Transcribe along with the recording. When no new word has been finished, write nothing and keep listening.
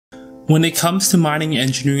When it comes to mining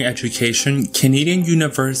engineering education, Canadian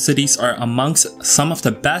universities are amongst some of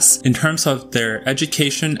the best in terms of their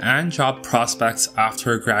education and job prospects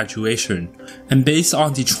after graduation. And based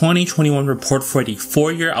on the 2021 report for the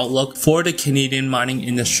 4-year outlook for the Canadian mining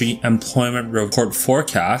industry employment report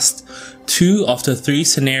forecast, 2 of the 3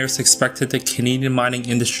 scenarios expected the Canadian mining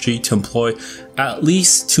industry to employ at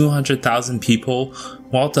least 200,000 people,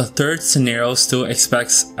 while the 3rd scenario still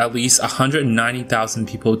expects at least 190,000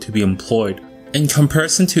 people to be employed. In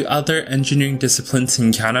comparison to other engineering disciplines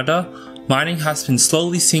in Canada, mining has been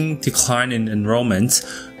slowly seeing decline in enrollments,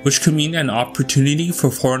 which could mean an opportunity for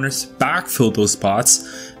foreigners to backfill those spots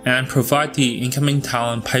and provide the incoming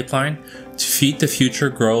talent pipeline to feed the future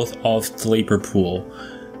growth of the labor pool.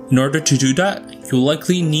 In order to do that, you'll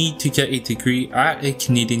likely need to get a degree at a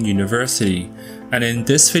Canadian university. And in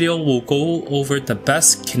this video, we'll go over the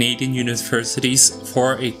best Canadian universities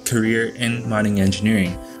for a career in mining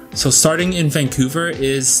engineering. So starting in Vancouver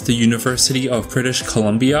is the University of British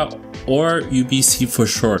Columbia, or UBC for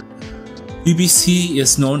short. UBC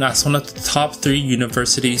is known as one of the top 3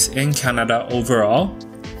 universities in Canada overall,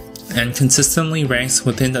 and consistently ranks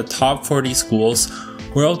within the top 40 schools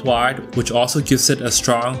worldwide, which also gives it a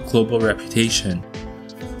strong global reputation.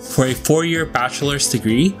 For a 4-year bachelor's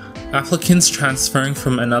degree, applicants transferring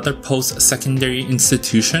from another post-secondary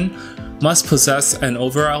institution must possess an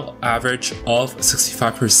overall average of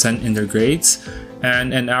 65% in their grades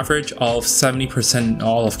and an average of 70% in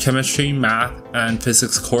all of chemistry, math, and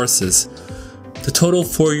physics courses. The total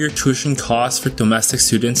 4-year tuition cost for domestic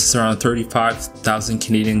students is around 35,000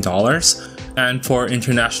 Canadian dollars, and for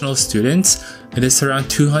international students, it is around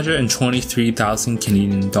 223,000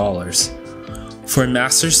 Canadian dollars. For a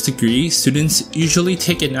master's degree, students usually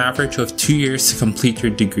take an average of 2 years to complete their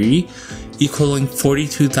degree, equaling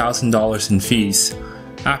 $42,000 in fees.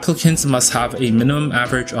 Applicants must have a minimum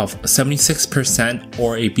average of 76%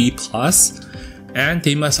 or a B+, and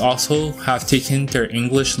they must also have taken their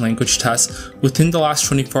English language test within the last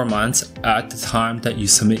 24 months at the time that you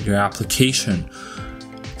submit your application.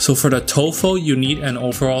 So for the TOEFL, you need an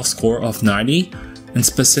overall score of 90, and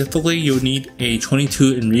specifically you'll need a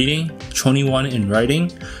 22 in reading, 21 in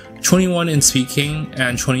writing, 21 in speaking,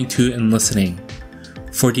 and 22 in listening.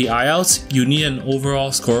 For the IELTS, you need an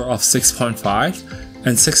overall score of 6.5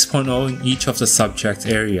 and 6.0 in each of the subject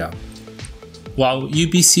area. While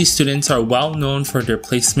UBC students are well known for their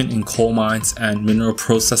placement in coal mines and mineral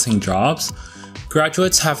processing jobs,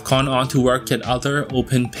 graduates have gone on to work at other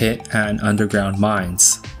open pit and underground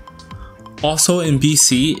mines. Also in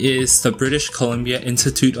BC is the British Columbia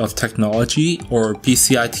Institute of Technology, or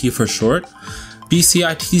BCIT for short.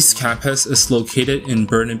 BCIT's campus is located in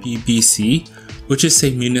Burnaby, BC, which is a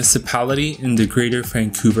municipality in the Greater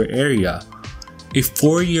Vancouver area. A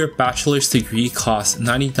 4-year bachelor's degree costs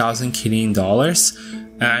 90,000 Canadian dollars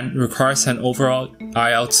and requires an overall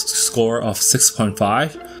IELTS score of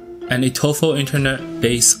 6.5 and a TOEFL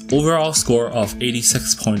internet-based overall score of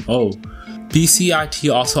 86.0. BCIT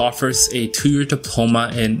also offers a 2-year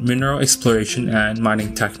diploma in mineral exploration and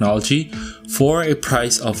mining technology for a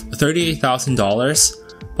price of $38,000,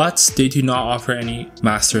 but they do not offer any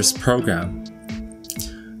master's program.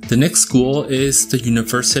 The next school is the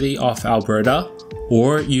University of Alberta,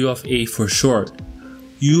 or U of A for short.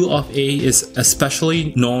 U of A is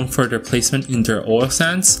especially known for their placement in their oil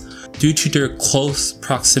sands due to their close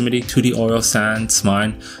proximity to the oil sands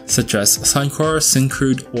mine such as Suncor,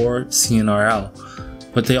 Syncrude, or CNRL,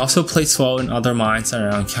 but they also place well in other mines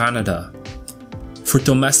around Canada. For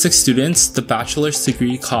domestic students, the bachelor's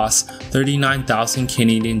degree costs 39,000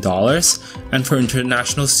 Canadian dollars, and for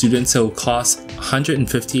international students it will cost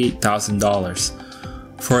 $158,000.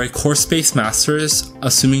 For a course-based master's,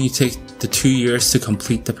 assuming you take the 2 years to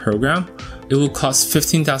complete the program, it will cost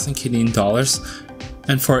 15,000 Canadian dollars,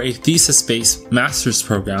 and for a thesis-based master's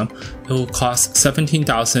program, it will cost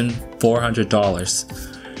 $17,400.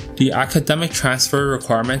 The academic transfer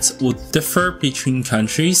requirements will differ between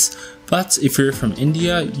countries, but if you're from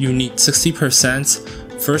India, you need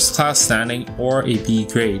 60% first-class standing or a B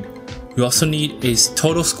grade. You also need a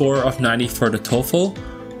total score of 90 for the TOEFL,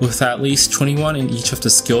 with at least 21 in each of the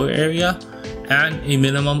skill area, and a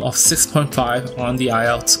minimum of 6.5 on the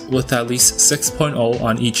IELTS with at least 6.0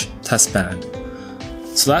 on each test band.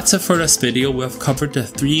 So that's it for this video. We have covered the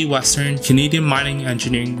 3 Western Canadian mining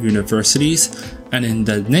engineering universities, and in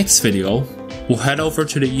the next video, we'll head over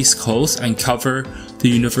to the East Coast and cover the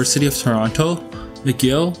University of Toronto,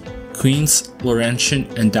 McGill, Queen's, Laurentian,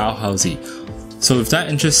 and Dalhousie. So if that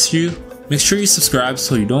interests you, make sure you subscribe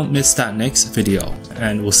so you don't miss that next video,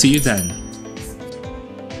 and we'll see you then.